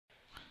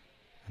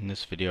In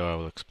this video I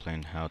will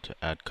explain how to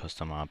add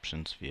custom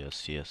options via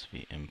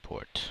CSV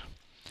import.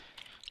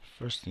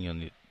 First thing you'll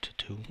need to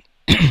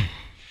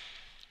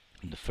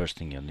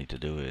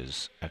do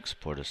is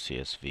export a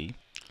CSV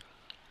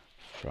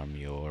from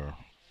your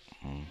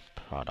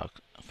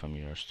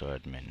store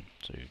admin.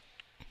 So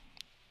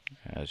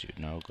as you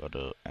know, go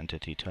to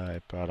entity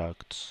type,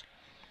 products,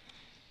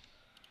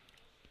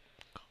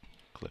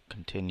 click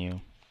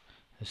continue.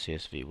 The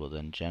CSV will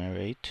then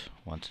generate.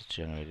 Once it's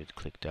generated,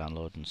 click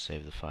download and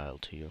save the file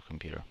to your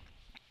computer.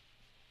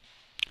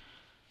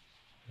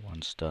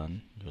 Once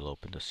done, you'll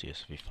open the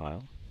CSV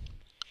file.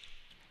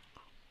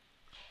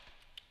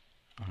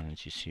 And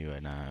as you see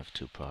right now, I have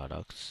two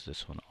products.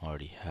 This one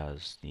already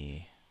has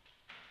the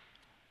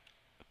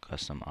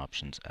custom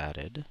options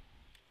added.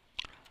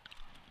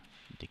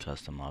 The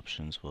custom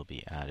options will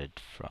be added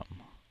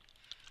from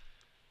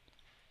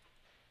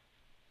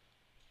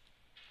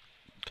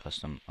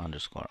custom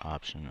underscore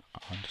option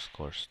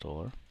underscore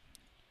store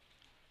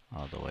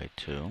all the way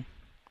to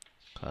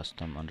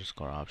custom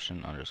underscore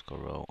option underscore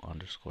row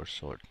underscore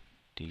sort.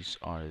 These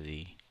are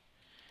the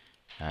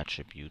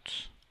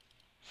attributes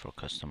for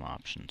custom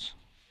options.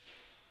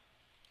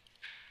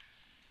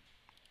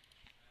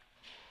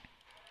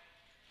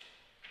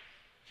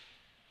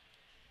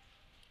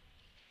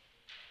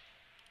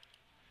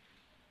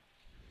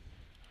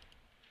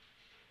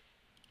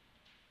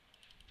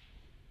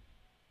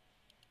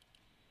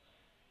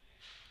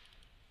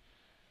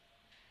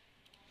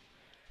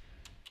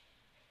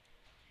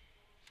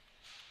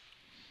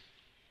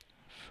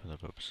 For the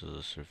purpose of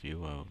this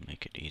review, I will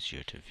make it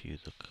easier to view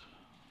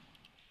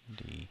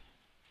the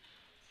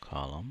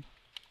column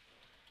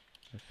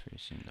by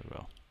freezing the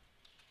row.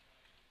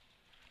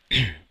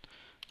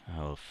 I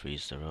will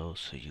freeze the row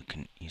so you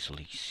can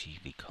easily see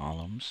the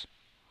columns.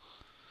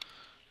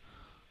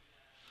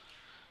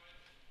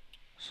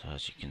 So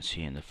as you can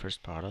see in the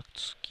first product,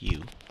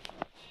 SKU,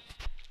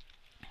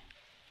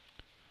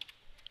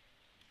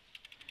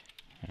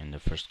 in the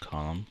first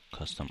column,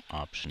 custom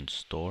option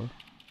store,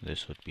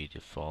 this would be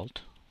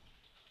default.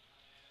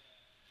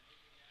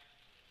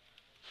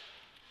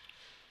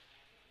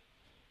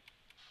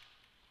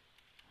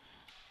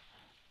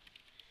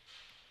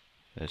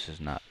 This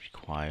is not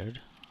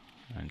required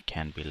and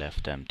can be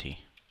left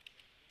empty.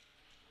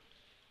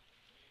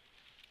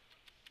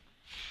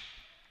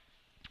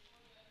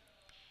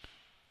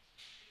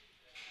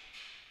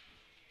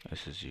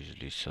 This is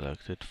usually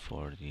selected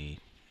for the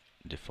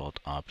default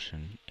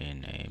option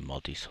in a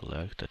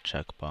multi-select, a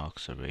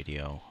checkbox, a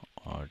radio,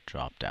 or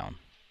drop-down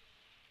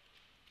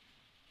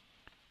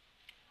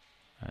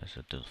as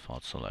a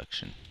default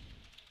selection.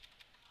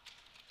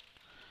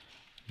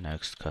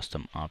 Next,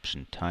 custom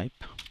option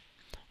type.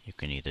 You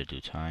can either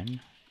do time,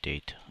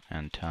 date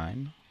and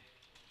time,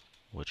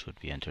 which would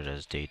be entered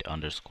as date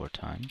underscore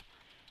time,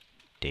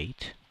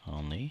 date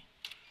only,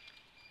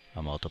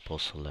 a multiple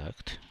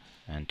select,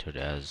 entered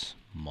as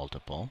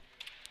multiple,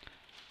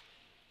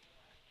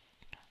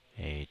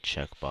 a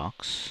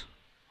checkbox,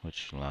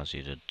 which allows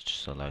you to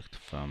select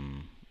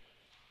from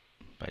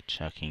by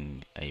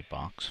checking a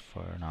box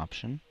for an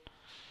option,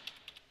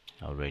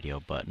 a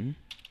radio button,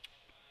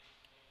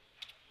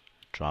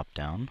 drop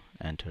down,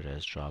 entered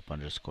as drop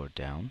underscore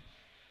down.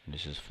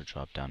 This is for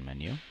drop down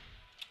menu.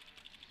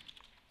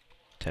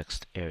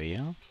 Text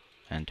area,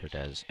 entered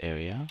as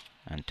area,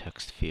 and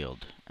text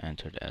field,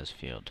 entered as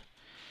field.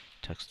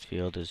 Text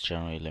field is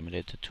generally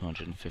limited to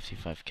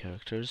 255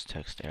 characters.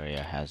 Text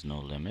area has no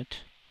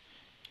limit.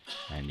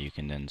 And you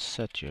can then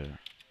set your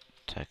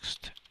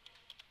text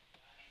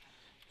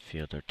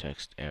field or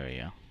text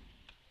area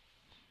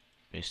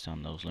based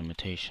on those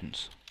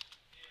limitations.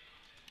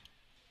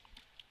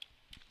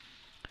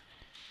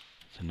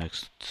 The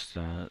next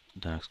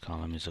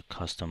column is a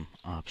custom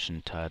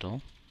option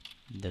title.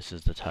 This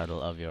is the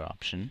title of your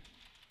option.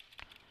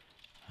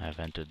 I've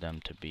entered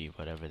them to be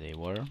whatever they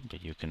were,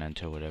 but you can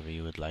enter whatever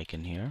you would like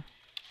in here.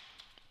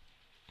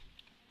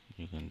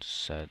 You can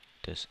set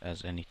this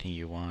as anything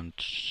you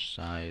want: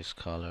 size,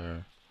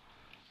 color,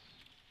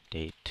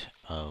 date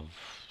of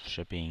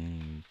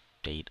shipping,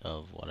 date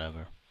of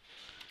whatever,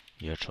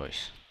 your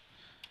choice.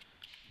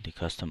 The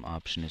custom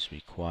option is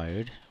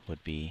required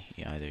would be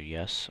either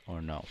yes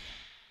or no.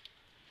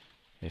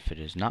 If it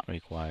is not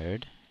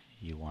required,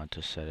 you want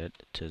to set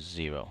it to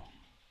 0.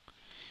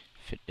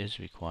 If it is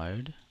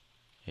required,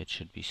 it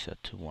should be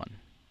set to 1.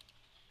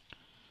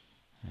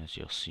 As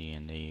you'll see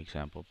in the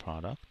example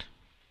product.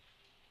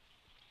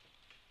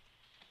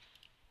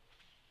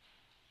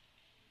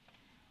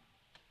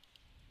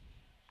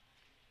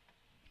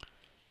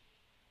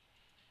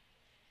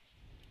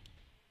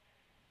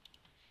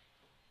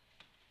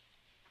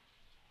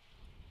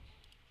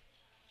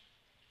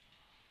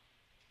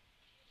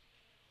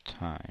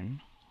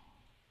 Time.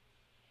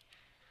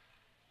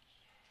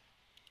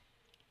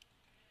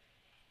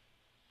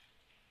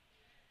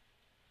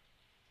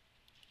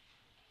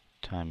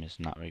 Time is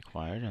not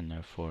required and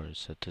therefore is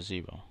set to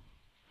 0.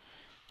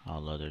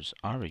 All others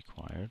are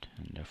required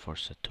and therefore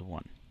set to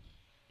 1.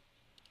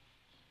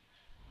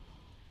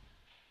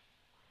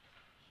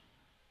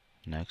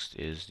 Next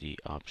is the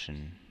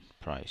option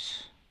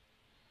price.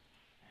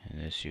 In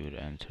this you would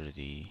enter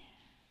the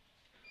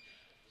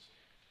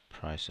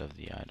price of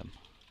the item,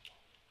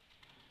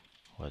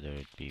 whether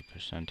it be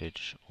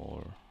percentage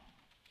or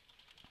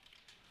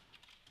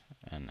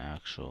an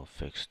actual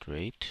fixed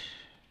rate.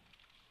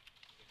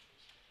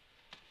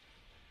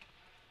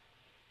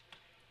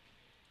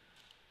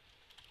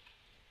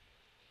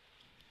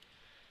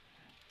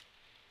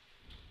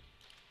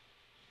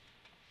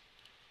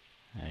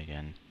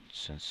 Again,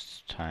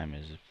 since time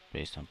is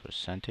based on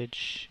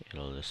percentage,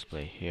 it'll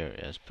display here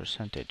as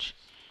percentage.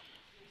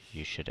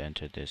 You should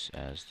enter this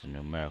as the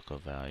numerical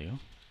value.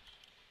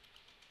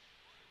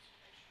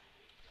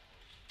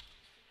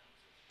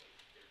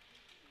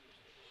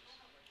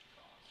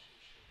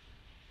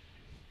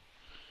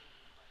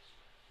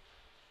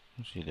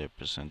 It's either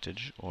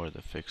percentage or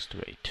the fixed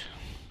rate.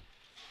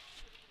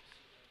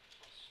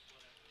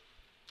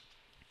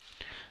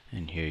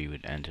 And here you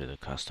would enter the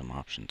custom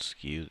option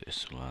SKU.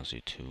 This allows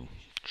you to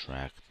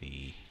track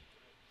the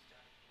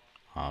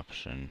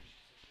option.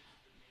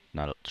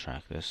 Not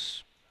track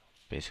this,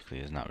 basically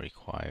is not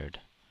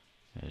required.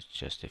 It's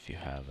just if you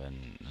have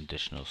an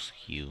additional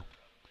SKU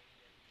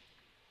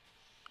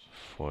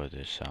for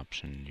this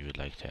option, you would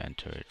like to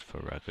enter it for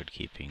record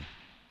keeping,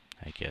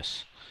 I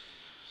guess.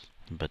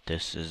 But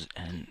this is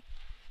an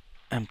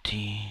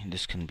empty.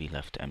 This can be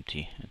left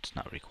empty. It's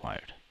not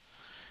required.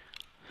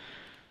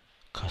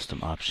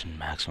 Custom option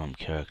maximum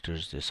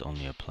characters. This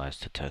only applies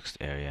to text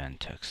area and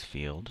text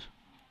field,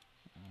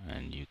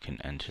 and you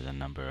can enter the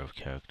number of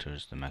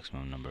characters, the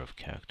maximum number of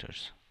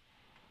characters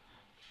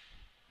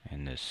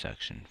in this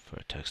section for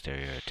a text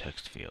area or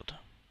text field.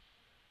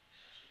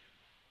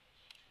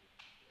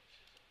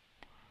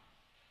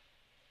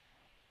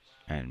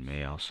 And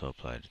may also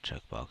apply to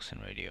checkbox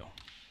and radio,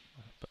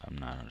 but I'm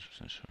not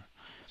 100% sure.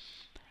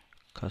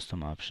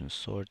 Custom option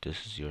sort.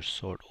 This is your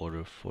sort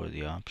order for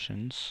the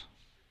options.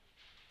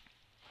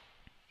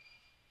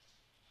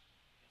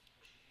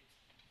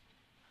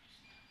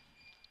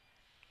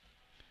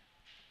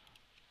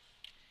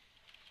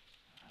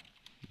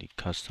 The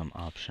custom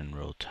option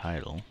row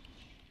title.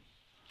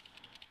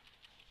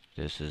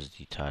 This is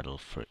the title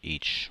for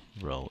each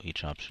row,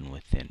 each option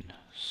within.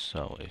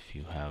 So if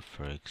you have,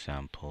 for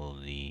example,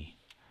 the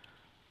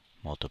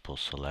multiple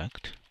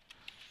select,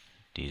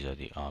 these are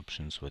the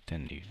options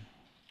within the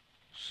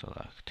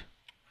select.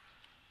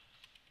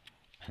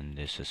 And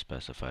this is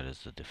specified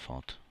as the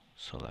default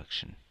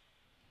selection.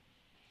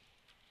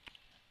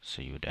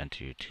 So you would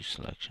enter your two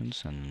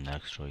selections, and in the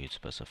next row you'd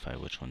specify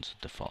which one's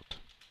the default.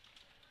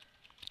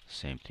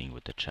 Same thing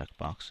with the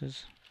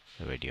checkboxes,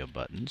 the radio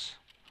buttons,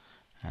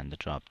 and the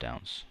drop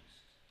downs.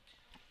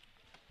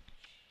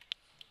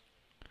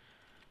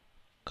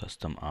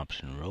 Custom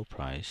option row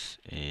price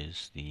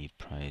is the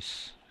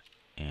price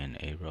in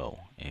a row.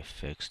 If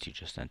fixed, you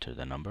just enter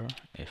the number.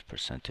 If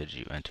percentage,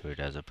 you enter it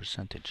as a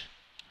percentage.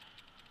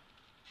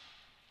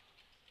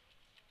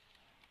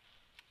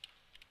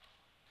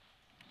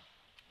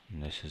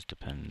 And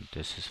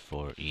this is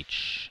for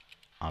each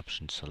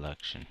option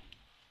selection.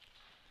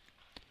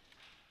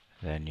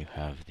 Then you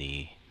have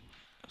the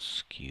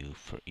SKU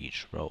for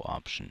each row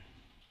option.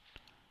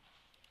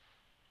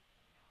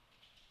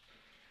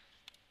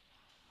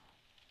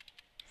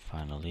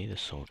 Finally, the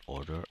sort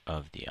order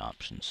of the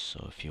options.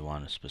 So if you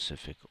want a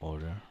specific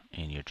order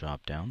in your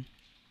drop down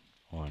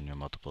or in your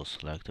multiple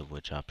select of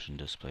which option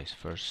displays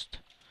first,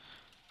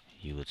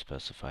 you would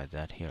specify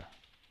that here.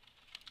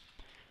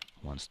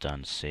 Once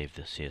done, save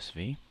the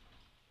CSV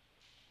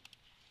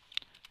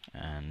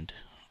and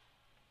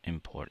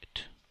import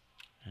it.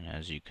 And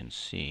as you can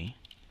see,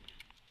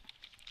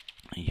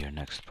 your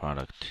next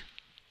product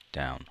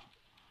down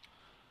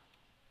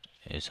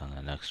is on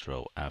the next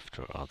row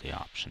after all the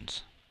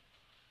options.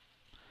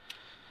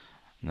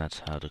 And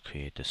that's how to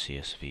create the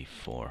CSV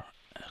for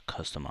a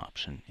custom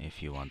option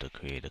if you want to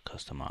create a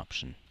custom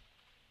option.